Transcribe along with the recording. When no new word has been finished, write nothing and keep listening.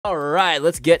All right,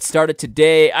 let's get started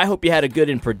today. I hope you had a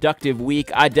good and productive week.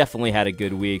 I definitely had a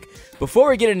good week. Before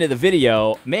we get into the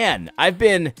video, man, I've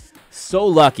been so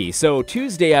lucky. So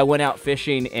Tuesday I went out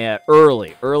fishing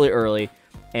early,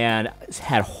 and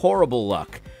had horrible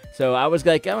luck. So I was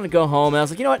like, I'm gonna go home, and I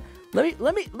was like, you know what?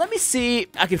 Let me see if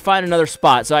I could find another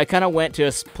spot. So I kind of went to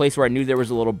a place where I knew there was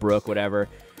a little brook, whatever,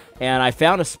 and I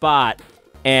found a spot.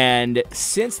 And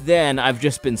since then, I've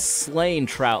just been slaying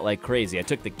trout like crazy. I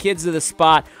took the kids to the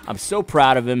spot. I'm so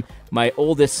proud of him. My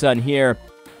oldest son here,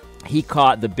 he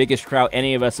caught the biggest trout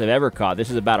any of us have ever caught. This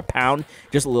is about a pound,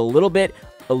 just a little bit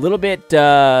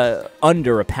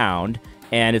under a pound.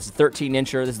 And it's a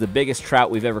 13-incher. This is the biggest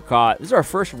trout we've ever caught. This is our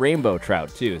first rainbow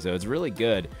trout, too, so it's really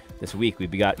good this week. We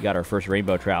got our first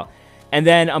rainbow trout. And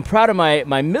then I'm proud of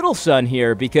my middle son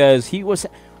here because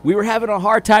we were having a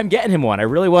hard time getting him one. I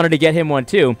really wanted to get him one,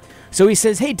 too. So he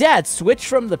says, hey, Dad, switch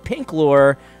from the pink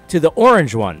lure to the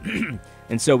orange one.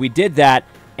 And so we did that,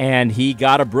 and he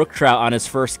got a brook trout on his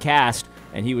first cast,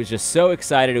 and he was just so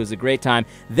excited. It was a great time.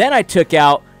 Then I took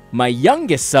out my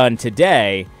youngest son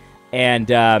today, and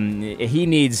he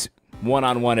needs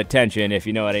one-on-one attention, if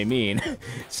you know what I mean.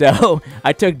 So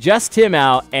I took just him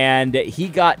out, and he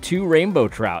got 2 rainbow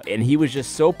trout, and he was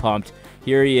just so pumped.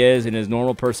 Here he is in his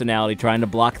normal personality, trying to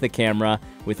block the camera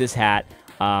with his hat.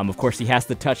 Of course, he has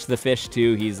to touch the fish,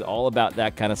 too. He's all about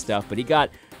that kind of stuff. But he got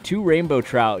 2 rainbow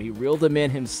trout. He reeled them in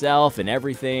himself and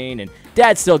everything. And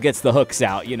Dad still gets the hooks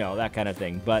out, you know, that kind of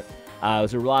thing. But it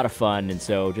was a lot of fun, and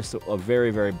so just a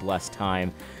very, very blessed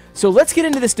time. So let's get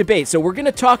into this debate. So we're going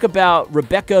to talk about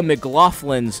Rebecca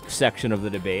McLaughlin's section of the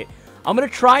debate. I'm going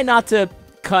to try not to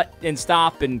cut and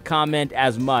stop and comment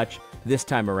as much this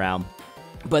time around.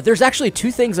 But there's actually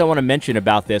 2 things I want to mention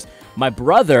about this. My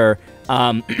brother,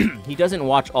 he doesn't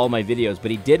watch all my videos,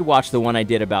 but he did watch the one I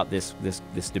did about this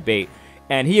debate,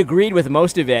 and he agreed with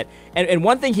most of it. And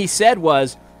one thing he said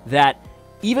was that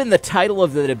even the title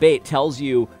of the debate tells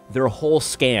you their whole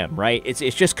scam, right?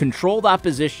 It's just controlled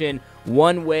opposition,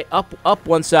 one way, up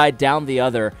one side, down the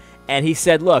other. And he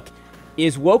said, look,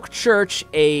 is woke church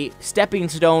a stepping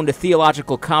stone to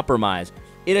theological compromise?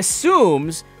 It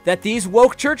assumes that these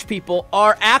woke church people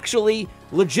are actually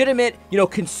legitimate,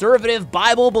 conservative,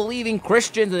 Bible-believing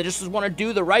Christians, and they just want to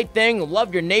do the right thing,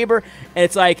 love your neighbor. And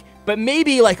it's like, but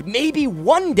maybe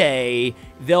one day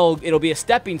it'll be a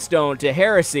stepping stone to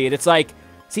heresy. And it's like,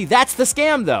 see, that's the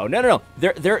scam, though. No.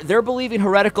 They're believing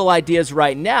heretical ideas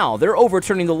right now. They're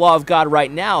overturning the law of God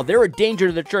right now. They're a danger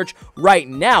to the church right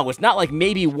now. It's not like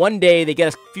maybe one day they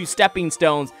get a few stepping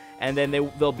stones and then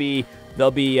they'll be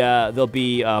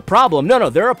a problem. No,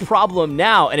 they're a problem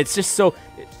now, and it's just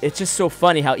so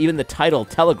funny how even the title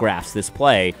telegraphs this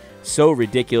play so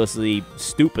ridiculously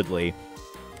stupidly.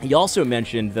 He also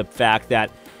mentioned the fact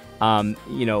that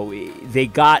they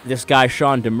got this guy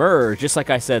Sean Demers, just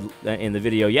like I said in the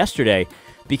video yesterday,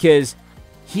 because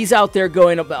he's out there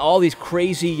going about all these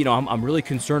crazy, I'm really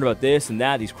concerned about this and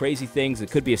that, these crazy things.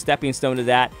 It could be a stepping stone to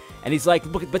that. And he's like,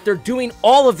 but they're doing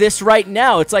all of this right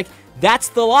now. It's like, that's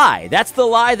the lie. That's the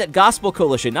lie that Gospel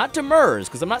Coalition, not Demers,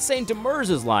 because I'm not saying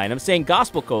Demers is lying. I'm saying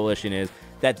Gospel Coalition is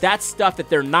that's stuff that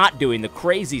they're not doing, the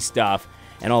crazy stuff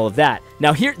and all of that.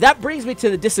 Now, that brings me to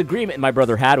the disagreement my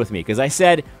brother had with me, because I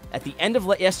said at the end of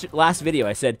last video,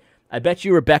 I said, I bet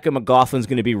you Rebecca McLaughlin's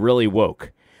going to be really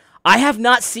woke. I have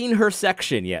not seen her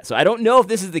section yet, so I don't know if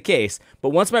this is the case, but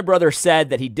once my brother said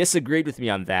that he disagreed with me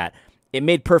on that, it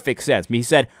made perfect sense. He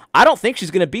said, I don't think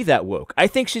she's going to be that woke. I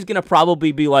think she's going to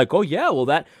probably be like, oh, yeah,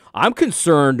 well, I'm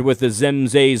concerned with the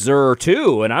Zemze Zer,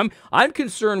 too, and I'm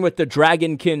concerned with the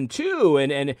Dragonkin, too,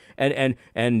 and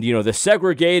the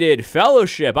segregated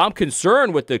fellowship. I'm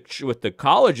concerned with the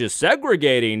colleges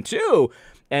segregating, too.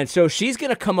 And so she's going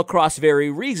to come across very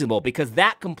reasonable because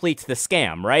that completes the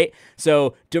scam, right?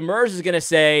 So Demers is going to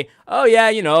say, oh,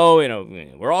 yeah,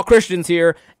 we're all Christians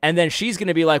here. And then she's going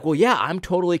to be like, well, yeah, I'm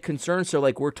totally concerned. So,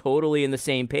 we're totally in the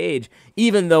same page,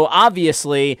 even though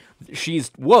obviously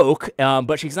she's woke,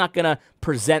 but she's not going to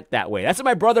present that way. That's what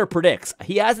my brother predicts.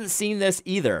 He hasn't seen this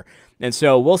either. And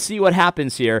so we'll see what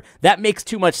happens here. That makes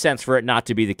too much sense for it not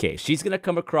to be the case. She's going to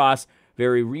come across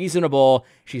very reasonable.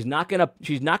 She's not gonna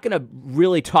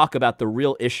really talk about the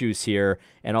real issues here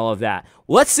and all of that.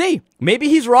 Let's see. Maybe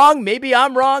he's wrong. Maybe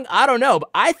I'm wrong. I don't know. But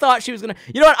I thought she was gonna.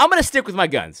 You know what? I'm gonna stick with my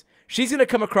guns. She's gonna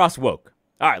come across woke.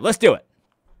 All right, let's do it.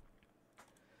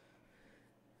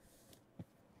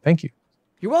 Thank you.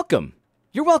 You're welcome.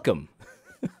 You're welcome.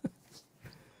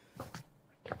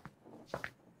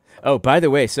 Oh, by the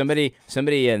way, somebody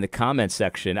in the comments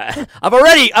section. I've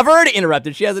already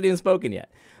interrupted. She hasn't even spoken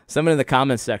yet. Someone in the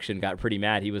comments section got pretty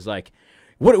mad. He was like,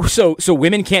 "What? So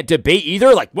women can't debate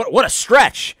either? Like, what a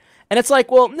stretch!" And it's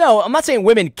like, well, no, I'm not saying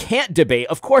women can't debate.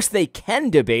 Of course they can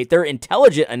debate. They're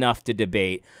intelligent enough to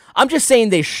debate. I'm just saying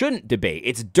they shouldn't debate.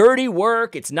 It's dirty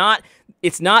work. It's not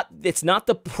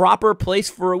the proper place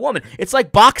for a woman. It's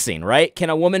like boxing, right? Can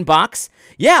a woman box?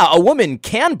 Yeah, a woman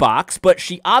can box, but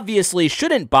she obviously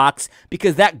shouldn't box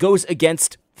because that goes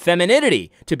against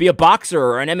femininity. To be a boxer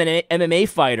or an MMA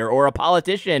fighter or a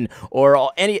politician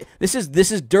or any, this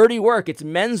is dirty work. It's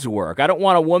men's work. I don't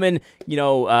want a woman,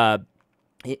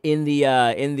 in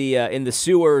the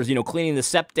sewers, cleaning the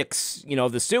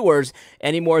septics, the sewers,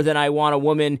 any more than I want a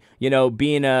woman,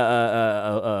 being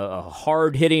a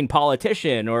hard-hitting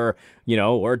politician or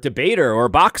or debater or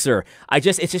boxer.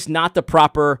 It's just not the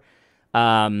proper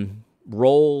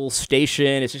role,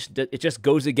 station. It just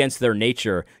goes against their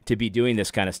nature to be doing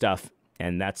this kind of stuff,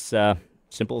 and that's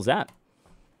simple as that.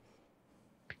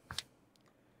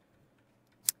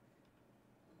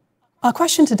 Our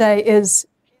question today is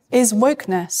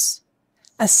wokeness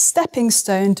a stepping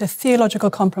stone to theological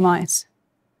compromise?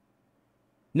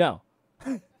 No.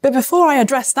 But before I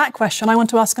address that question, I want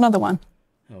to ask another one.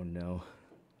 Oh, no.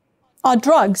 Are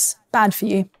drugs bad for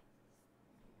you?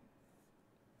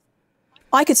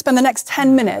 I could spend the next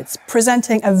 10 minutes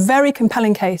presenting a very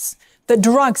compelling case that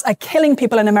drugs are killing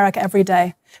people in America every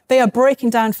day. They are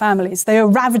breaking down families. They are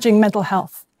ravaging mental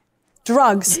health.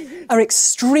 Drugs are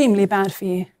extremely bad for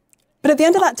you. But at the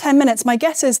end of that 10 minutes, my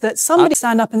guess is that somebody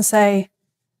stand up and say,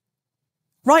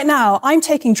 right now, I'm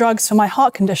taking drugs for my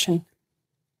heart condition.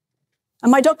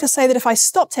 And my doctors say that if I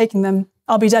stop taking them,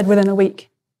 I'll be dead within a week.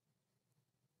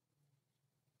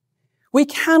 We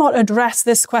cannot address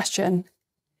this question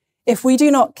if we do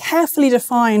not carefully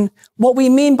define what we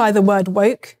mean by the word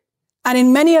woke. And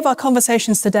in many of our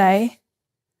conversations today,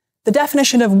 the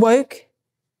definition of woke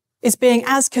is being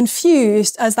as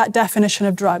confused as that definition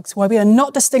of drugs, where we are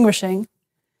not distinguishing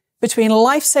between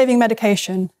life-saving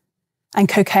medication and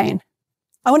cocaine.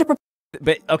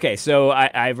 But okay, so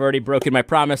I've already broken my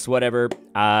promise. Whatever.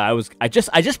 I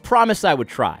just promised I would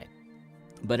try.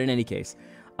 But in any case,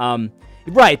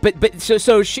 right. But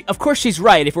so she, of course, she's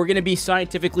right. If we're going to be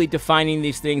scientifically defining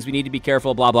these things, we need to be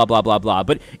careful. Blah blah blah blah blah.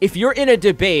 But if you're in a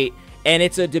debate, and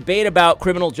it's a debate about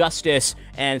criminal justice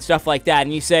and stuff like that,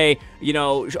 and you say,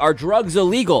 are drugs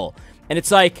illegal? And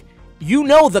it's like,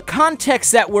 the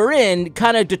context that we're in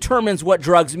kind of determines what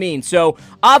drugs mean. So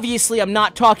obviously I'm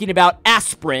not talking about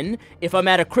aspirin if I'm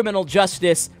at a criminal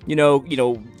justice,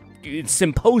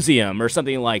 symposium or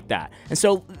something like that. And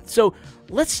so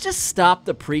let's just stop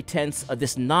the pretense of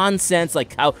this nonsense,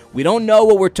 like how we don't know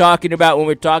what we're talking about when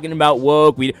we're talking about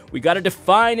woke. We got to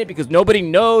define it because nobody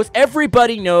knows.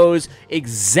 Everybody knows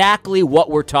exactly what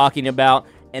we're talking about.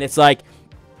 And it's like,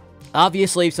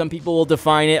 obviously some people will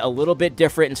define it a little bit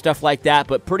different and stuff like that,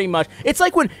 but pretty much it's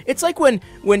like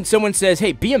when someone says,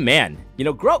 "Hey, be a man."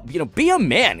 Grow up, be a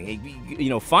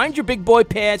man. Find your big boy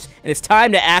pants and it's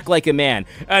time to act like a man.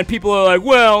 And people are like,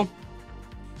 "Well,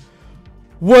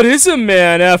 what is a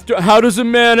man after? How does a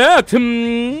man act? I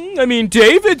mean,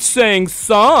 David sang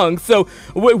songs, so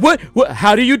what?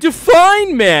 How do you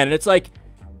define man?" And it's like,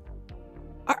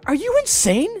 are you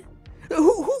insane?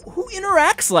 Who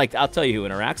interacts like that? I'll tell you who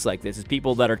interacts like this is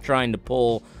people that are trying to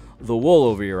pull the wool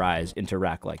over your eyes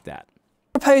interact like that.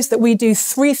 I propose that we do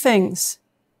three things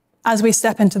as we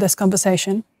step into this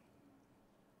conversation.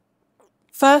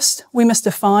 First, we must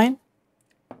define.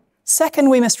 Second,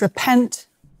 we must repent.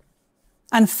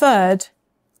 And third,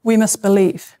 we must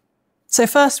believe. So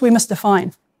first, we must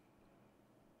define.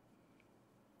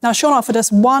 Now, Sean offered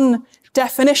us one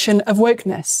definition of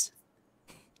wokeness,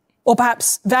 or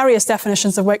perhaps various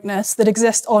definitions of wokeness that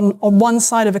exist on one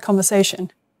side of a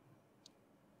conversation.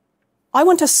 I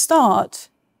want to start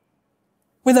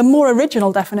with a more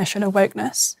original definition of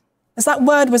wokeness, as that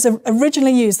word was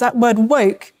originally used, that word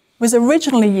woke was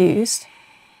originally used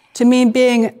to mean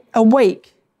being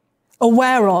awake,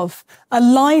 aware of,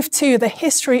 alive to the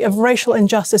history of racial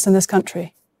injustice in this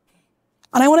country.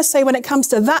 And I want to say, when it comes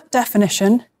to that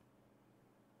definition,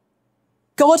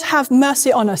 God have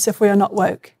mercy on us if we are not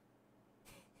woke.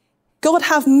 God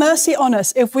have mercy on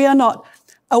us if we are not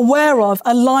aware of,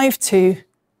 alive to,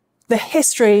 the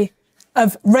history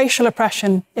of racial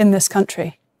oppression in this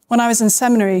country. When I was in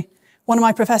seminary, one of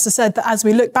my professors said that as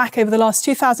we look back over the last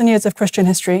 2,000 years of Christian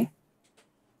history,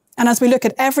 and as we look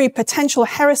at every potential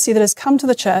heresy that has come to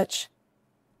the church,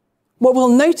 what we'll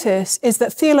notice is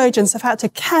that theologians have had to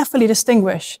carefully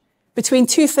distinguish between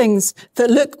two things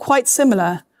that look quite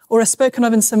similar or are spoken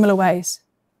of in similar ways.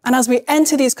 And as we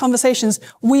enter these conversations,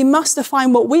 we must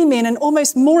define what we mean, and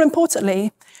almost more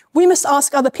importantly, we must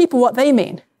ask other people what they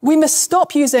mean. We must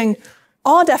stop using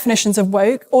our definitions of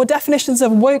woke or definitions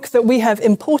of woke that we have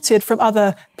imported from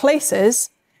other places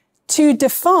to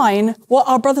define what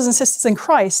our brothers and sisters in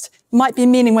Christ might be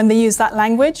meaning when they use that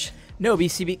language. No,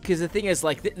 BC, because the thing is,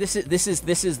 like, this is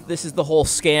the whole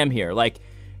scam here. Like,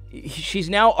 she's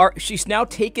now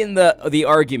taken the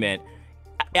argument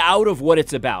out of what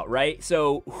it's about, right?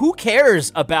 So who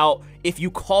cares about if you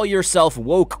call yourself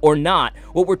woke or not?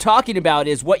 What we're talking about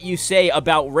is what you say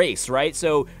about race, right?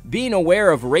 So being aware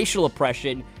of racial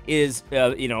oppression is,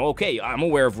 okay, I'm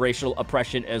aware of racial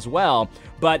oppression as well,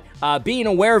 but being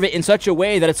aware of it in such a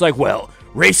way that it's like, well,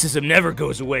 racism never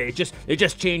goes away. It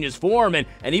just changes form, and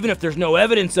even if there's no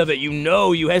evidence of it,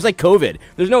 it's like COVID.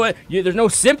 There's no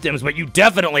symptoms, but you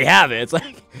definitely have it.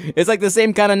 It's like the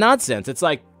same kind of nonsense. It's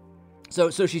like, so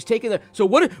she's taking the, so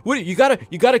what you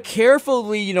gotta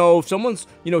carefully, if someone's,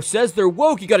 says they're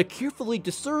woke, you gotta carefully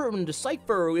discern and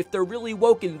decipher if they're really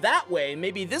woke in that way.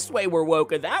 Maybe this way we're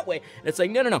woke or that way. And it's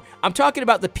like, no. I'm talking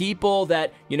about the people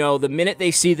that, the minute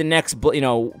they see the next,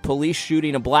 police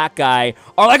shooting a black guy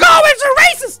are like, oh, it's a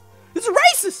racist! It's a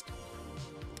racist!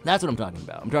 That's what I'm talking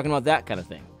about. I'm talking about that kind of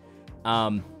thing.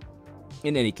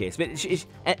 In any case, but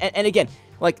and again,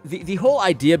 like the whole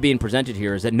idea being presented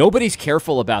here is that nobody's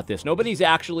careful about this. Nobody's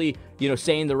actually,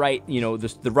 saying the right,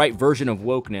 the right version of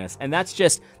wokeness, and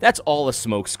that's all a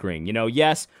smokescreen.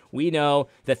 Yes, we know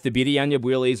that Thabiti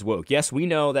Anyabwile is woke. Yes, we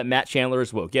know that Matt Chandler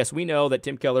is woke. Yes, we know that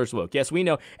Tim Keller is woke. Yes, we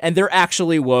know, and they're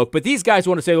actually woke. But these guys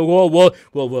want to say, well,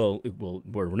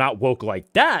 we're not woke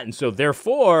like that, and so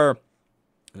therefore,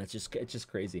 and it's just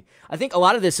crazy. I think a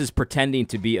lot of this is pretending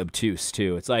to be obtuse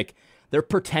too. It's like, they're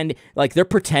pretending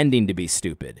to be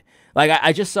stupid. Like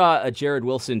I just saw a Jared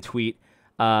Wilson tweet,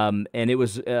 and it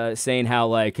was saying how,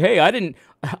 like, hey, I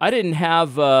didn't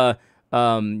have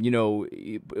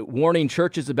warning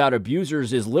churches about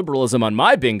abusers is liberalism on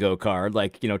my bingo card.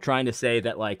 Like, trying to say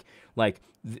that like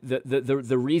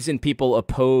the reason people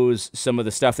oppose some of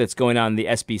the stuff that's going on in the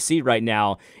SBC right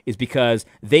now is because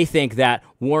they think that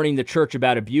warning the church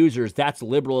about abusers, that's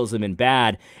liberalism and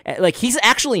bad. Like, he's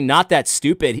actually not that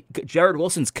stupid. Jared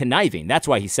Wilson's conniving. That's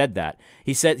why he said that.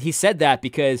 He said that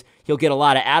because he'll get a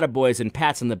lot of attaboys and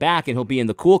pats on the back and he'll be in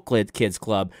the cool kids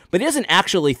club. But he doesn't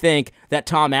actually think that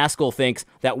Tom Askell thinks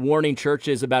that warning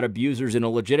churches about abusers in a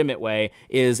legitimate way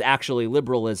is actually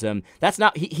liberalism. That's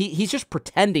not, he's just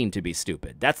pretending to be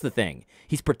stupid. That's the thing.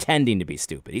 He's pretending to be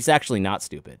stupid. He's actually not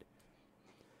stupid.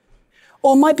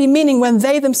 Or might be meaning when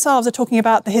they themselves are talking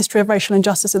about the history of racial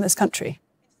injustice in this country.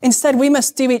 Instead, we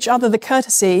must do each other the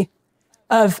courtesy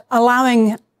of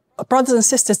allowing brothers and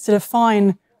sisters to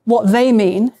define what they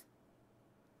mean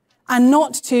and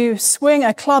not to swing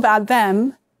a club at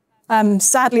them,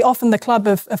 sadly often the club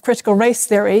of critical race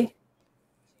theory,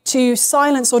 to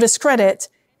silence or discredit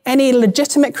any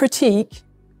legitimate critique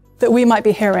that we might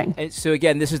be hearing. And so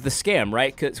again, this is the scam,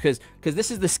 right? Because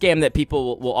this is the scam that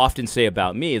people will often say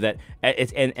about me. That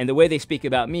and the way they speak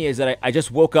about me is that I just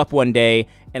woke up one day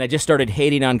and I just started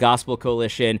hating on Gospel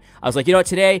Coalition. I was like, you know what?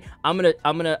 Today I'm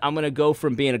gonna go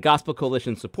from being a Gospel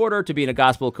Coalition supporter to being a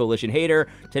Gospel Coalition hater.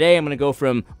 Today I'm gonna go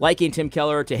from liking Tim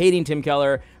Keller to hating Tim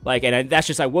Keller. That's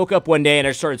just, I woke up one day and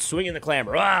I started swinging the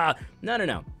clamor.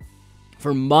 No.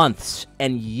 For months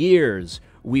and years,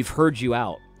 we've heard you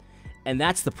out. And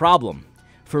that's the problem.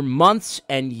 For months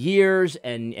and years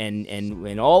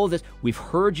and all of this, we've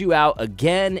heard you out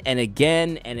again and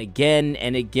again and again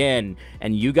and again.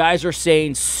 And you guys are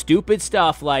saying stupid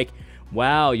stuff like,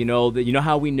 wow, you know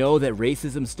how we know that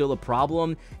racism's still a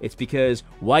problem? It's because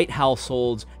white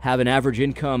households have an average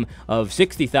income of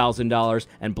 $60,000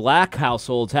 and black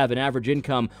households have an average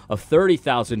income of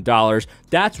 $30,000.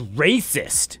 That's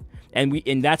racist.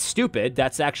 And that's stupid.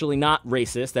 That's actually not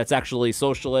racist. That's actually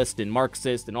socialist and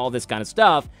Marxist and all this kind of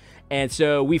stuff. And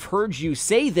so we've heard you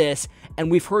say this,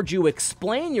 and we've heard you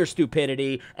explain your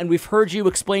stupidity, and we've heard you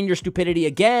explain your stupidity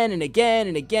again and again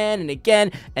and again and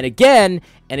again and again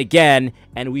and again,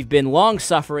 and we've been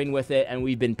long-suffering with it, and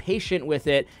we've been patient with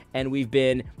it, and we've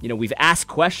been, we've asked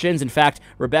questions. In fact,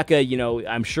 Rebecca,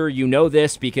 I'm sure you know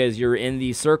this because you're in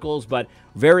these circles, but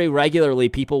very regularly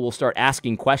people will start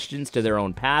asking questions to their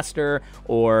own pastor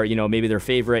or, maybe their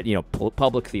favorite,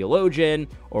 public theologian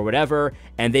or whatever,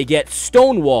 and they get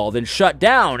stonewalled and shut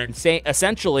down and say,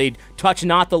 essentially, touch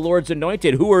not the Lord's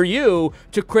anointed. Who are you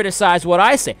to criticize what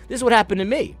I say? This is what happened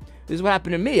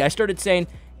to me. I started saying,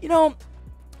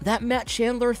 that Matt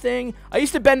Chandler thing, I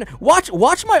used to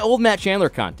watch my old Matt Chandler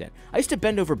content. I used to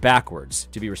bend over backwards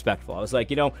to be respectful. I was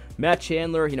like, Matt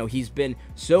Chandler, he's been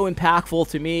so impactful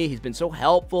to me. He's been so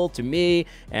helpful to me,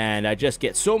 and I just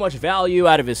get so much value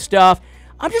out of his stuff.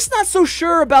 I'm just not so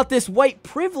sure about this white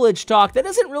privilege talk. That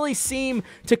doesn't really seem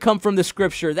to come from the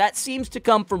scripture. That seems to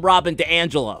come from Robin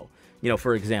DiAngelo,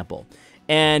 for example.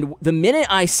 And the minute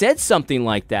I said something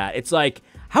like that, it's like,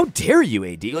 how dare you,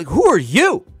 AD? Like, who are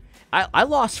you? I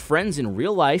lost friends in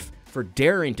real life for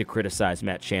daring to criticize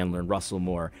Matt Chandler and Russell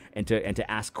Moore and to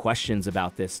ask questions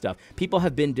about this stuff. People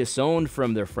have been disowned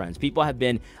from their friends. People have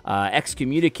been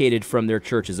excommunicated from their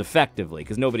churches effectively,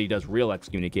 because nobody does real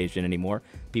excommunication anymore.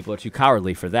 People are too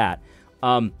cowardly for that.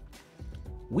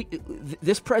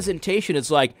 This presentation is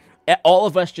like, all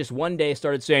of us just one day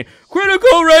started saying,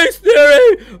 critical race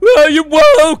theory, well, you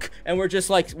woke, and we're just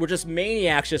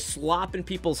maniacs just slopping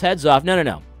people's heads off.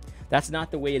 No. That's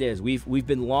not the way it is. We've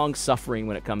been long suffering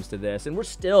when it comes to this, and we're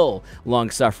still long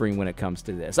suffering when it comes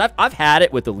to this. I've had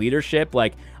it with the leadership.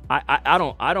 Like I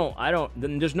don't.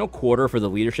 There's no quarter for the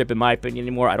leadership in my opinion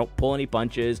anymore. I don't pull any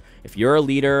punches. If you're a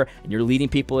leader and you're leading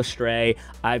people astray,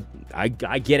 I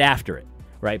get after it,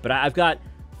 right? But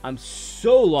I'm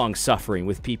so long suffering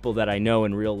with people that I know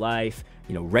in real life.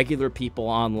 Regular people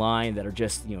online that are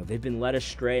just they've been led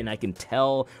astray, and I can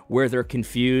tell where they're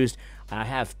confused. I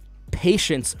have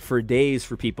patience for days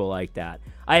for people like that.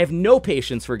 I have no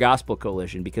patience for Gospel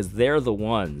Coalition, because they're the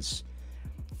ones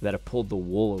that have pulled the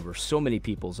wool over so many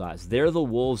people's eyes. They're the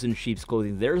wolves in sheep's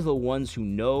clothing. They're the ones who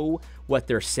know what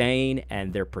they're saying,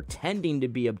 and they're pretending to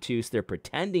be obtuse. They're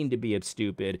pretending to be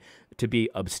stupid,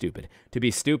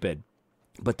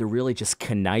 but they're really just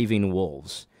conniving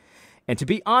wolves. And to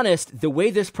be honest, the way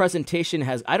this presentation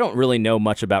I don't really know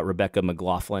much about Rebecca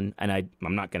McLaughlin, and I'm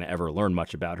not going to ever learn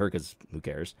much about her, because who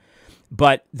cares?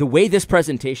 But the way this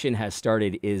presentation has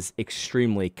started is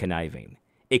extremely conniving.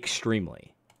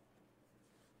 Extremely.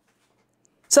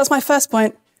 So that's my first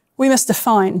point. We must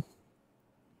define.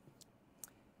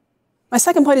 My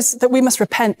second point is that we must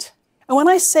repent. And when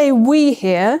I say we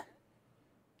here,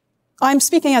 I'm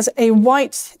speaking as a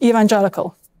white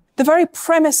evangelical. The very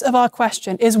premise of our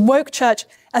question is woke church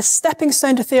as stepping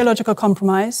stone to theological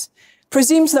compromise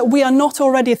presumes that we are not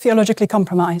already theologically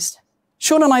compromised.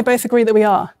 Sean and I both agree that we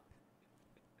are.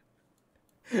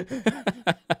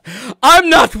 I'm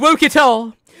not woke at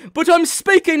all, but I'm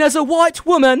speaking as a white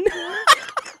woman.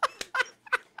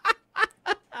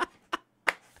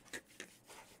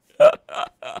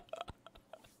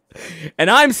 And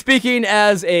I'm speaking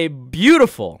as a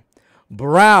beautiful,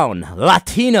 brown,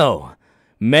 Latino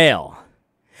male.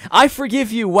 I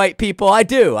forgive you, white people. I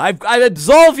do. I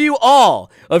absolve you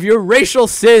all of your racial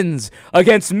sins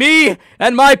against me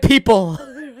and my people.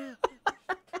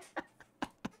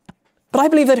 But I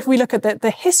believe that if we look at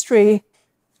the history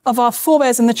of our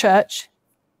forebears in the church,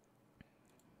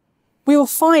 we will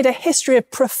find a history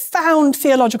of profound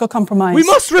theological compromise. We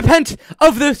must repent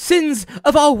of the sins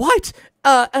of our white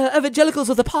evangelicals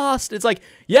of the past. It's like,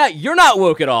 yeah, you're not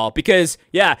woke at all, because,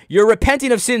 yeah, you're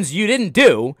repenting of sins you didn't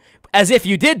do, as if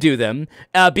you did do them,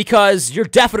 because you're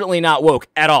definitely not woke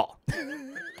at all.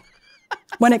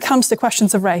 When it comes to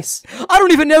questions of race. I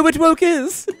don't even know what woke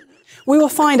is. We will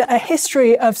find a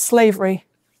history of slavery,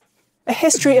 a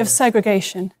history of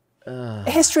segregation, a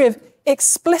history of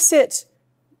explicit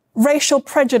racial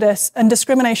prejudice and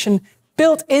discrimination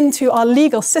built into our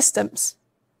legal systems.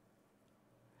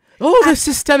 Oh, the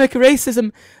systemic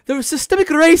racism. The systemic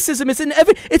racism is in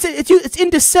every. It's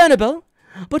indiscernible,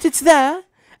 but it's there,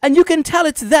 and you can tell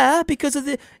it's there because of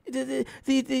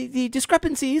the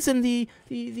discrepancies and the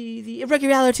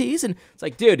irregularities. And it's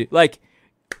like, dude, like,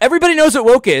 everybody knows what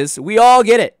woke is. We all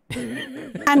get it.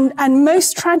 And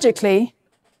most tragically,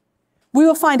 we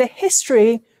will find a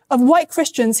history of white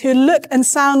Christians who look and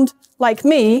sound like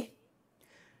me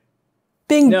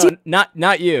being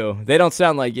not you. They don't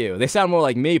sound like you. They sound more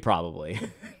like me, probably.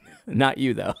 Not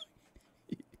you, though.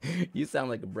 You sound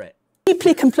like a Brit.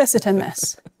 Deeply complicit in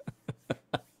this.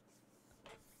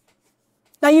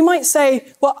 Now, you might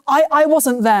say, well, I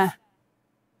wasn't there.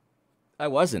 I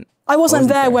wasn't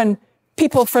there when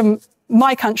people from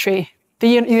my country, the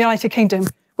United Kingdom,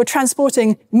 were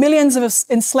transporting millions of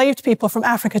enslaved people from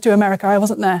Africa to America. I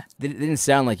wasn't there. They didn't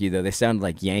sound like you, though. They sounded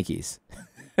like Yankees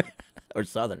or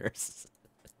Southerners.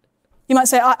 You might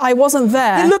say, I wasn't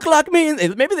there. They look like me.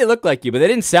 Maybe they look like you, but they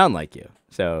didn't sound like you.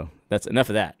 So that's enough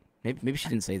of that. Maybe she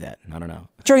didn't say that. I don't know.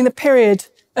 During the period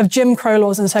of Jim Crow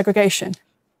laws and segregation.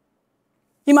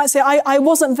 You might say, I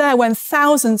wasn't there when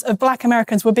thousands of black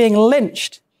Americans were being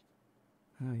lynched.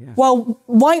 Oh, yeah. While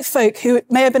white folk who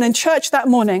may have been in church that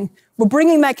morning were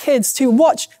bringing their kids to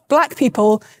watch black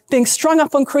people being strung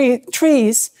up on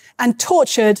trees and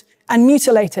tortured and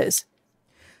mutilated.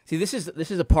 See, this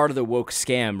is a part of the woke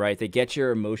scam, right? They get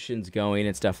your emotions going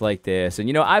and stuff like this.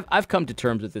 And, I've come to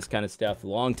terms with this kind of stuff a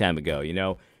long time ago,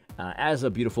 as a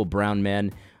beautiful brown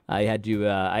man, I had to.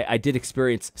 I did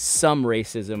experience some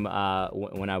racism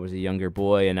when I was a younger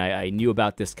boy, and I knew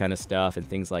about this kind of stuff and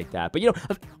things like that. But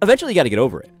eventually you got to get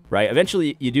over it, right?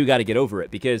 Eventually you do got to get over it,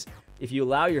 because if you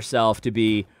allow yourself to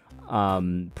be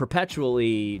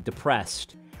perpetually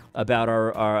depressed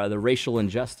about the racial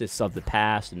injustice of the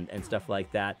past and stuff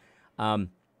like that, I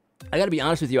got to be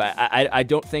honest with you. I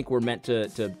don't think we're meant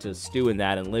to stew in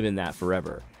that and live in that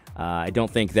forever. I don't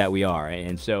think that we are,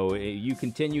 and so you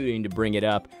continuing to bring it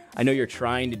up. I know you're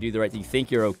trying to do the right thing.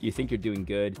 You think you're doing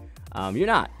good. You're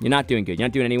not. You're not doing good. You're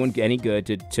not doing anyone any good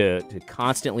to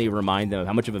constantly remind them of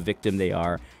how much of a victim they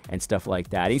are and stuff like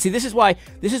that. And you see, this is why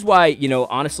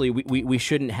honestly, we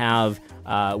shouldn't have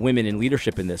women in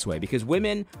leadership in this way, because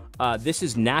women, this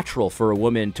is natural for a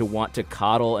woman to want to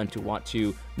coddle and to want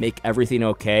to make everything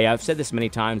okay. I've said this many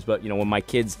times, but when my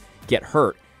kids get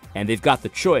hurt and they've got the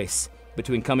choice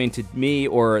between coming to me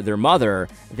or their mother,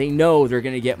 they know they're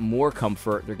going to get more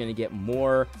comfort. They're going to get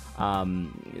more. My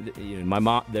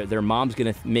mom, their mom's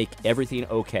going to make everything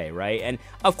okay, right? And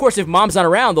of course, if mom's not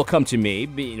around, they'll come to me,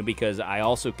 because I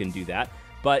also can do that.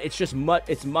 But it's just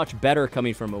it's much better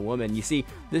coming from a woman. You see,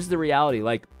 this is the reality.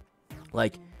 Like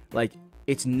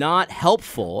it's not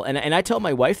helpful, and I tell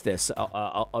my wife this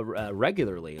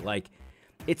regularly. Like,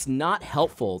 it's not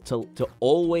helpful to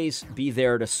always be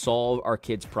there to solve our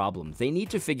kids' problems. They need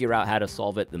to figure out how to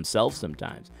solve it themselves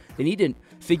sometimes. They need to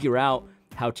figure out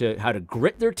how to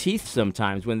grit their teeth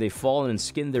sometimes when they've fallen and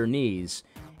skinned their knees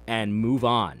and move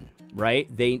on, right?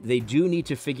 They do need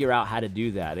to figure out how to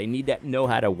do that. They need to know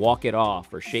how to walk it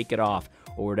off or shake it off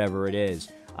or whatever it is.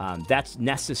 That's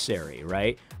necessary,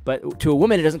 right? But to a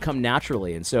woman, it doesn't come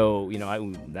naturally. And so,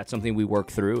 that's something we work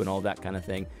through and all that kind of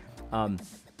thing.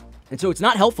 And so it's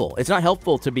not helpful. It's not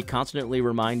helpful to be constantly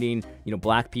reminding,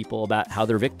 black people about how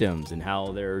they're victims and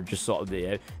how they're just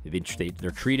they're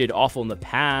treated awful in the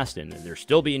past and they're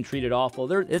still being treated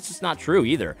awful. It's just not true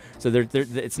either. So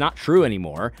it's not true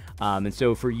anymore. And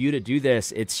so for you to do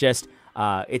this, it's just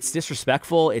it's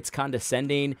disrespectful. It's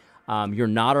condescending. You're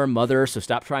not our mother, so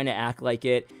stop trying to act like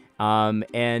it.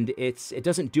 And it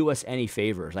doesn't do us any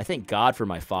favors. I thank God for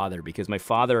my father, because my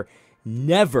father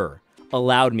never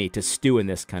allowed me to stew in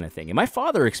this kind of thing. And my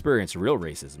father experienced real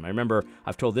racism. I remember,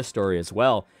 I've told this story as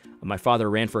well. My father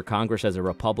ran for Congress as a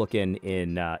Republican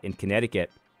in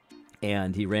Connecticut,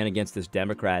 and he ran against this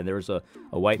Democrat. And there was a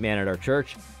white man at our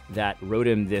church that wrote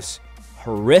him this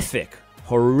horrifically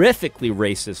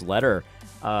racist letter.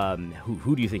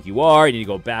 Who do you think you are? You need to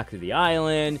go back to the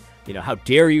island. How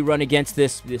dare you run against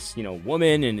this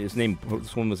woman? And this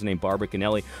woman was named Barbara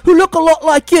Kennelly, who looked a lot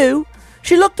like you.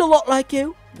 She looked a lot like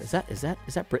you. Is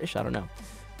that British? I don't know.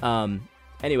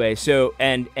 Anyway, so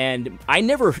and I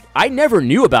never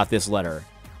knew about this letter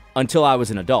until I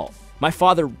was an adult. My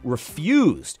father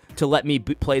refused to let me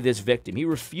play this victim. He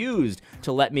refused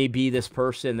to let me be this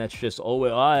person that's just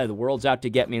the world's out to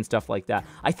get me and stuff like that.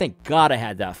 I thank God I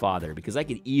had that father, because I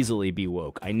could easily be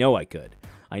woke. I know I could.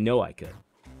 In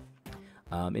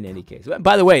any case,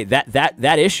 by the way,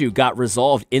 that issue got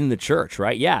resolved in the church,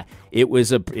 right? Yeah, it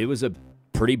was a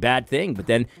pretty bad thing. But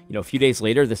then, a few days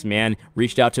later, this man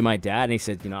reached out to my dad and he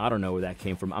said, I don't know where that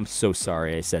came from. I'm so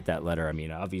sorry I sent that letter. I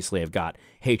mean, obviously I've got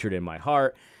hatred in my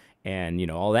heart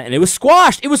and, all that. And it was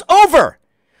squashed. It was over.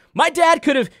 My dad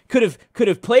could have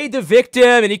played the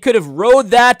victim, and he could have rode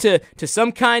that to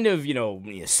some kind of,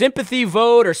 sympathy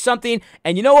vote or something.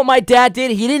 And you know what my dad did?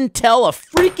 He didn't tell a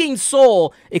freaking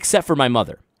soul except for my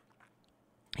mother.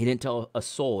 He didn't tell a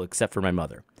soul except for my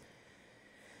mother.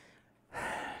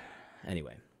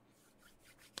 Anyway,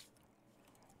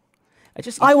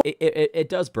 it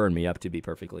does burn me up, to be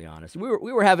perfectly honest. We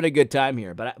were having a good time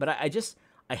here, but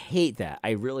I hate that.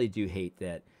 I really do hate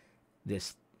that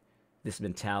this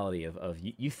mentality of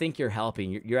you think you're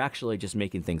helping, you're actually just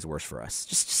making things worse for us.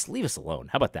 Just leave us alone.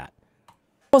 How about that? I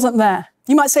wasn't there.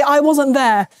 You might say, I wasn't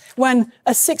there when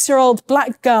a 6-year-old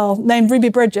black girl named Ruby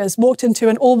Bridges walked into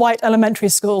an all-white elementary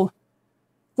school,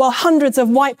 while hundreds of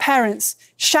white parents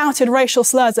shouted racial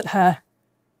slurs at her,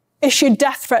 issued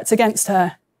death threats against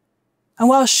her. And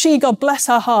while she, God bless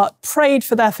her heart, prayed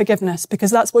for their forgiveness, because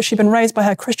that's what she'd been raised by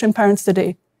her Christian parents to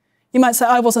do. You might say,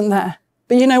 I wasn't there.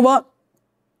 But you know what?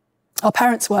 Our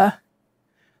parents were.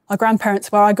 Our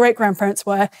grandparents were. Our great-grandparents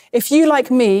were. If you, like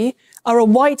me, are a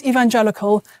white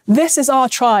evangelical, this is our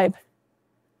tribe.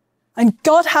 And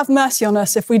God have mercy on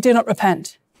us if we do not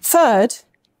repent. Third,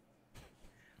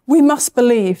 we must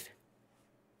believe.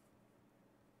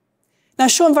 Now,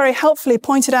 Sean very helpfully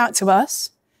pointed out to us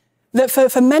that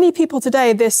for many people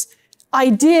today, this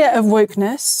idea of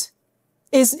wokeness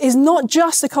is not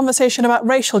just a conversation about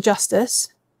racial justice,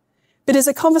 but is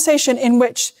a conversation in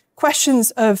which questions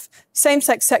of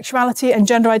same-sex sexuality and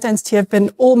gender identity have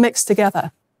been all mixed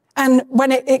together. And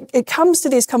when it comes to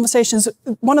these conversations,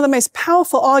 one of the most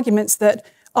powerful arguments that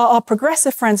our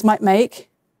progressive friends might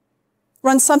make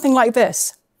runs something like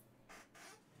this.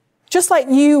 Just like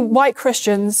you white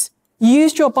Christians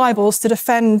used your Bibles to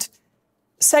defend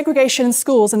segregation in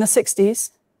schools in the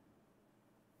 60s,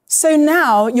 so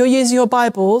now you're using your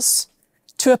Bibles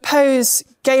to oppose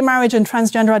gay marriage and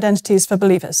transgender identities for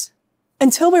believers.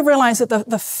 Until we realize that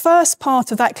the first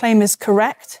part of that claim is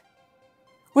correct,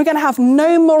 we're going to have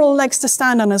no moral legs to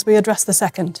stand on as we address the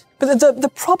second. But the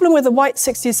problem with the white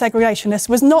 60s segregationists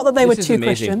was not that they were too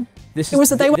Christian. It was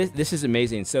that they were... This is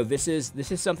amazing. So this is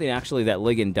something actually that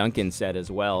Ligon Duncan said as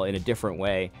well in a different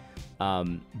way.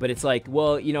 But it's like,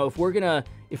 well, you know, if we're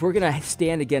gonna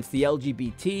stand against the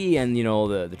LGBT and, you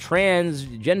know, the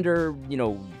transgender, you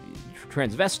know,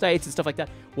 transvestites and stuff like that,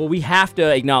 well, we have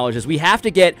to acknowledge this. We have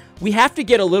to get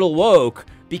a little woke,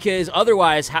 because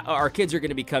otherwise our kids are going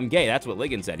to become gay. That's what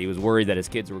Ligon said. He was worried that his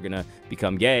kids were going to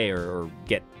become gay or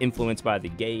get influenced by the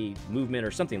gay movement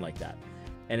or something like that.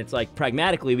 And it's like,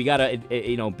 pragmatically, we got to,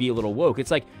 you know, be a little woke.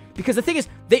 It's like, because the thing is,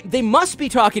 they must be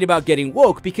talking about getting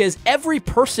woke, because every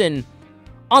person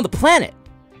on the planet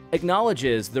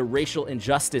acknowledges the racial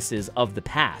injustices of the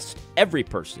past. Every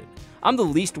person. I'm the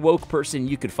least woke person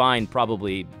you could find,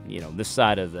 probably, you know, this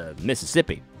side of the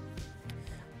Mississippi.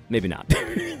 Maybe not.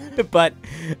 but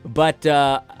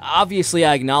obviously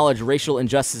I acknowledge racial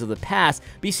injustice of the past.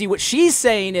 But you see, what she's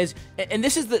saying is, and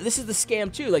this is the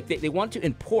scam too, like they want to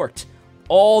import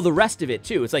all the rest of it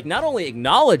too. It's like, not only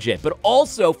acknowledge it, but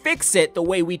also fix it the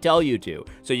way we tell you to.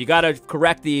 So you got to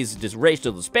correct these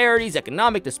racial disparities,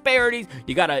 economic disparities.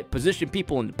 You got to position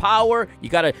people in power. You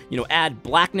got to, you know, add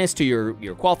blackness to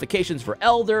your qualifications for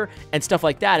elder and stuff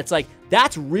like that. It's like,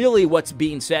 that's really what's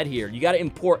being said here. You got to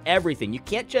import everything. You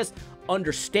can't just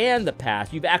understand the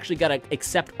past. You've actually got to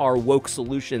accept our woke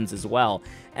solutions as well.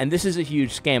 And this is a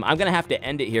huge scam. I'm going to have to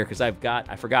end it here because I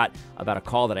forgot about a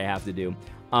call that I have to do.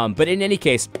 But in any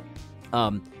case,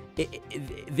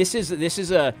 this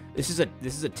is a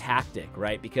tactic,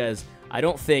 right? Because I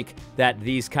don't think that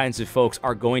these kinds of folks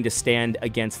are going to stand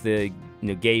against the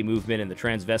gay movement and the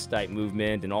transvestite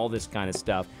movement and all this kind of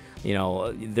stuff. You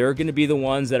know, they're going to be the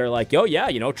ones that are like, oh yeah,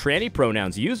 you know, tranny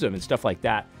pronouns, use them and stuff like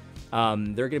that.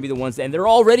 They're going to be the ones, and they're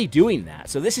already doing that.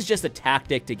 So this is just a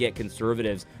tactic to get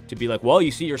conservatives to be like, well,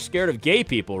 you see, you're scared of gay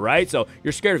people, right? So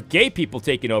you're scared of gay people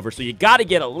taking over, so you got to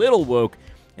get a little woke.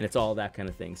 And it's all that kind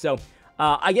of thing. So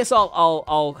I guess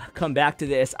I'll come back to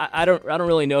this. I don't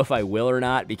really know if I will or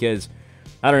not, because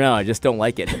I don't know. I just don't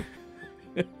like it.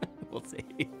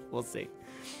 We'll see.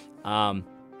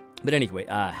 But anyway,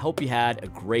 hope you had a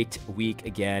great week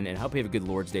again, and hope you have a good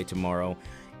Lord's Day tomorrow.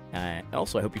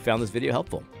 Also, I hope you found this video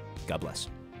helpful. God bless.